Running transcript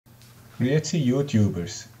Grüezi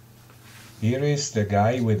YouTubers. Here is the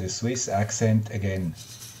guy with the Swiss accent again.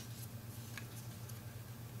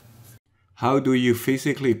 How do you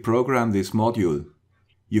physically program this module?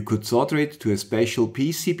 You could solder it to a special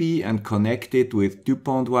PCB and connect it with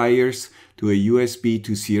DuPont wires to a USB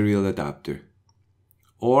to serial adapter.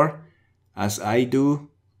 Or, as I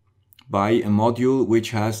do, buy a module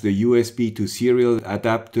which has the USB to serial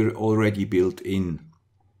adapter already built in.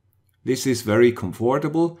 This is very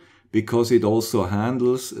comfortable because it also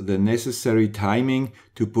handles the necessary timing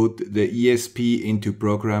to put the ESP into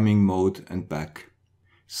programming mode and back.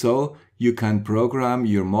 So you can program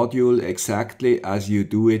your module exactly as you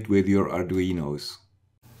do it with your Arduinos.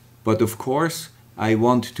 But of course, I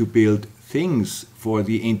want to build things for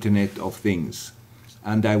the Internet of Things,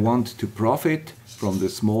 and I want to profit from the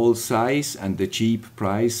small size and the cheap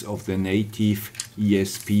price of the native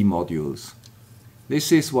ESP modules.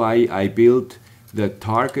 This is why I built the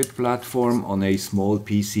target platform on a small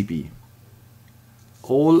PCB.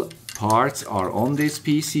 All parts are on this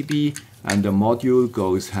PCB and the module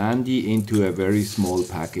goes handy into a very small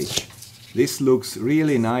package. This looks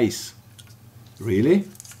really nice. Really?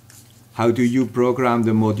 How do you program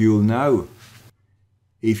the module now?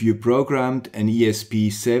 If you programmed an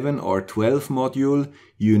ESP7 or 12 module,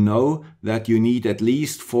 you know that you need at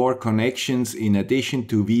least 4 connections in addition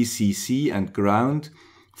to VCC and ground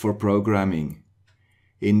for programming.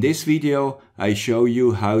 In this video, I show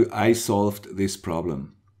you how I solved this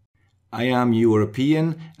problem. I am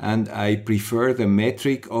European and I prefer the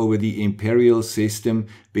metric over the imperial system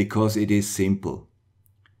because it is simple.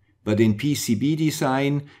 But in PCB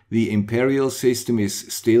design, the imperial system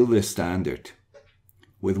is still the standard.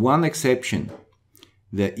 With one exception,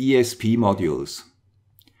 the ESP modules.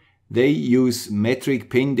 They use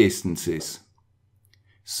metric pin distances,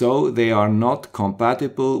 so they are not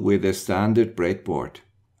compatible with a standard breadboard.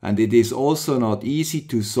 And it is also not easy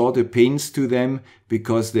to solder pins to them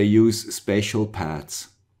because they use special pads.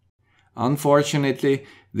 Unfortunately,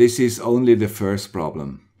 this is only the first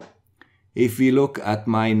problem. If we look at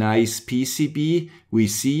my nice PCB, we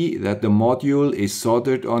see that the module is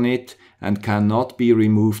soldered on it and cannot be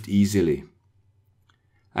removed easily.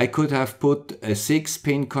 I could have put a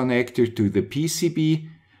 6-pin connector to the PCB,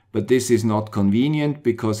 but this is not convenient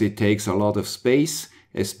because it takes a lot of space,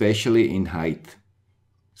 especially in height.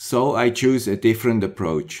 So I choose a different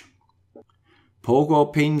approach.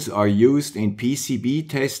 Pogo pins are used in PCB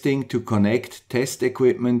testing to connect test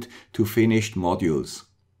equipment to finished modules.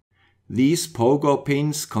 These pogo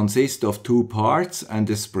pins consist of 2 parts and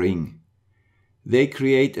a spring. They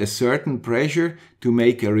create a certain pressure to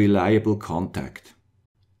make a reliable contact.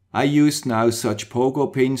 I used now such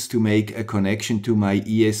pogo pins to make a connection to my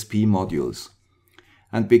ESP modules.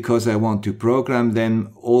 And because I want to program them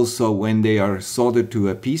also when they are soldered to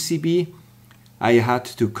a PCB, I had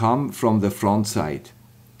to come from the front side.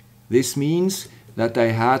 This means that I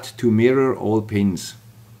had to mirror all pins.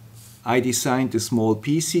 I designed a small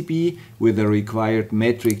PCB with the required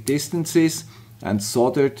metric distances and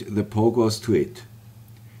soldered the pogos to it.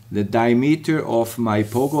 The diameter of my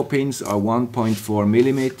pogo pins are 1.4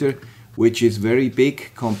 mm, which is very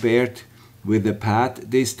big compared with the pad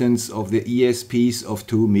distance of the ESPs of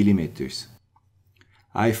 2 mm.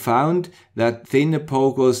 I found that thinner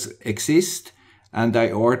pogos exist and I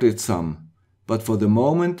ordered some, but for the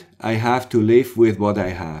moment I have to live with what I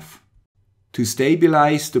have. To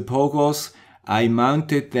stabilize the pogos, I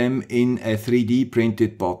mounted them in a 3D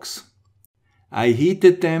printed box. I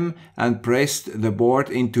heated them and pressed the board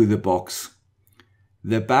into the box.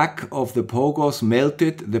 The back of the pogos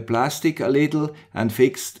melted the plastic a little and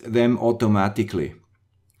fixed them automatically.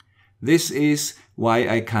 This is why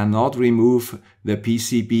I cannot remove the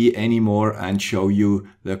PCB anymore and show you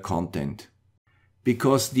the content.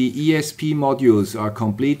 Because the ESP modules are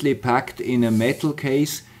completely packed in a metal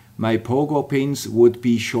case, my pogo pins would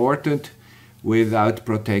be shorted without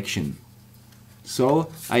protection. So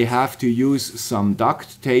I have to use some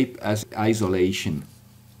duct tape as isolation.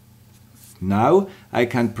 Now I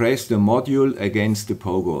can press the module against the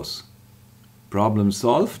pogos. Problem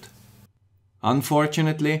solved?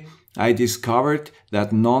 Unfortunately, I discovered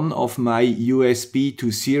that none of my USB to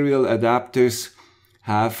serial adapters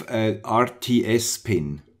have a RTS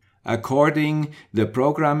pin. According the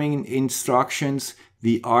programming instructions,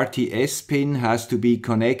 the RTS pin has to be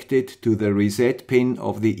connected to the reset pin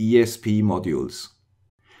of the ESP modules.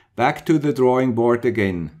 Back to the drawing board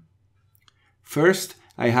again. First,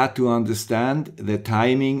 I had to understand the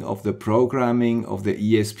timing of the programming of the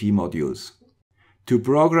ESP modules. To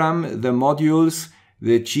program the modules,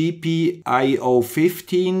 the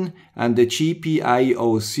GPIO15 and the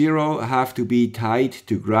GPIO0 have to be tied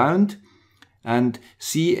to ground and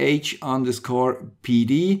ch_PD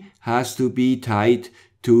has to be tied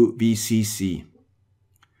to VCC.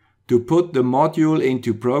 To put the module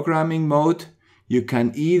into programming mode, you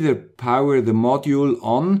can either power the module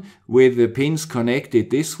on with the pins connected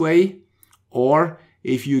this way, or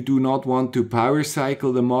if you do not want to power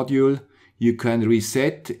cycle the module, you can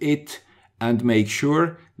reset it and make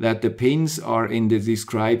sure that the pins are in the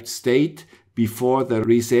described state before the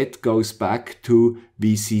reset goes back to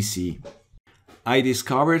VCC. I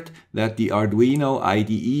discovered that the Arduino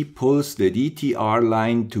IDE pulls the DTR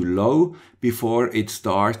line to low before it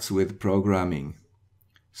starts with programming.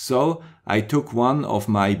 So I took one of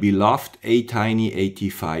my beloved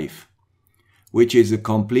Atiny85, which is a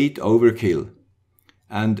complete overkill,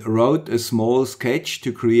 and wrote a small sketch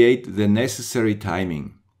to create the necessary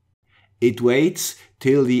timing. It waits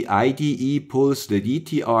till the IDE pulls the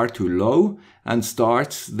DTR to low and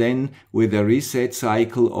starts then with a reset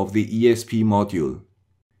cycle of the ESP module.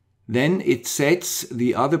 Then it sets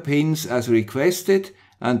the other pins as requested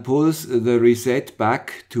and pulls the reset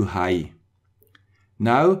back to high.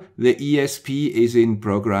 Now the ESP is in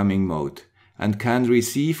programming mode and can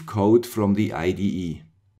receive code from the IDE.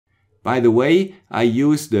 By the way, I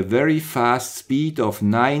use the very fast speed of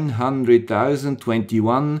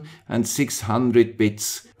 900,021 and 600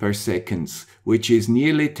 bits per second, which is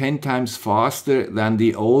nearly 10 times faster than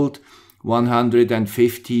the old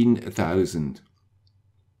 115,000.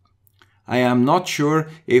 I am not sure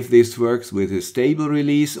if this works with a stable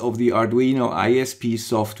release of the Arduino ISP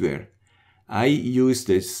software. I use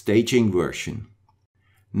the staging version.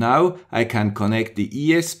 Now I can connect the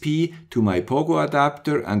ESP to my pogo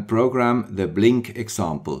adapter and program the blink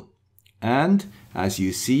example. And, as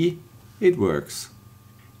you see, it works.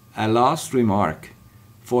 A last remark.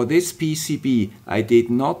 For this PCB I did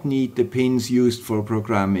not need the pins used for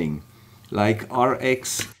programming, like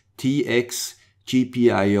RX, TX,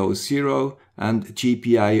 GPIO0 and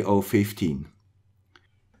GPIO15.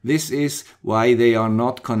 This is why they are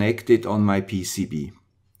not connected on my PCB.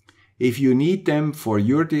 If you need them for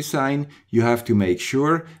your design, you have to make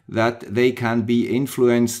sure that they can be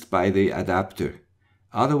influenced by the adapter.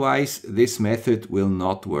 Otherwise, this method will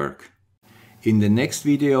not work. In the next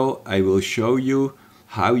video, I will show you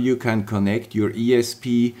how you can connect your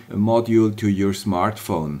ESP module to your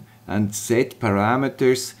smartphone and set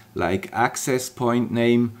parameters like access point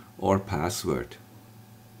name or password.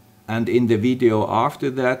 And in the video after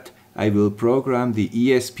that, I will program the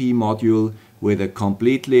ESP module with a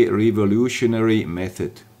completely revolutionary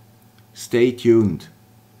method. Stay tuned.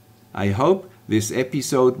 I hope this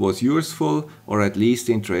episode was useful or at least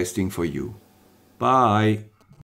interesting for you. Bye!